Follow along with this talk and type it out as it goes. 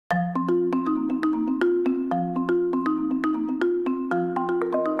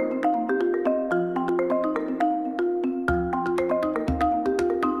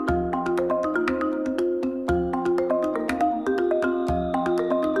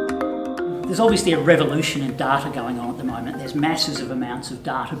There's obviously a revolution in data going on at the moment. There's massive amounts of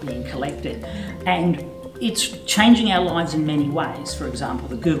data being collected, and it's changing our lives in many ways. For example,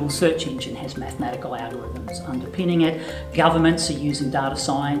 the Google search engine has mathematical algorithms underpinning it. Governments are using data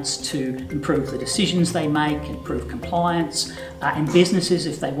science to improve the decisions they make, improve compliance, and businesses,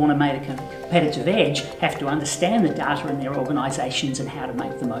 if they want to make a competitive edge, have to understand the data in their organisations and how to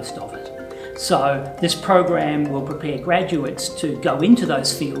make the most of it. So this program will prepare graduates to go into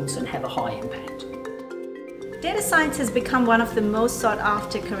those fields and have a high impact. Data science has become one of the most sought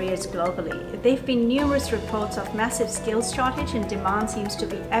after careers globally. There have been numerous reports of massive skills shortage, and demand seems to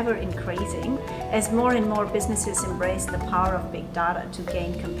be ever increasing as more and more businesses embrace the power of big data to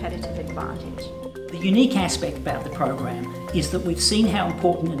gain competitive advantage. The unique aspect about the program is that we've seen how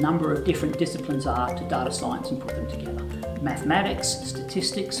important a number of different disciplines are to data science and put them together. Mathematics,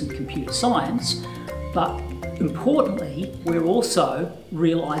 statistics and computer science, but importantly, we're also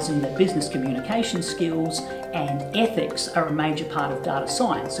realising that business communication skills and ethics are a major part of data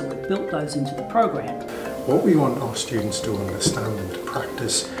science, and we've built those into the program. What we want our students to understand and to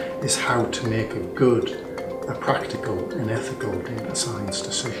practice is how to make a good, a practical and ethical data science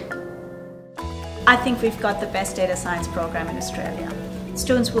decision. I think we've got the best data science program in Australia.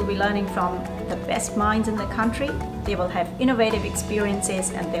 Students will be learning from the best minds in the country, they will have innovative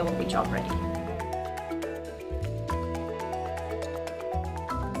experiences, and they will be job ready.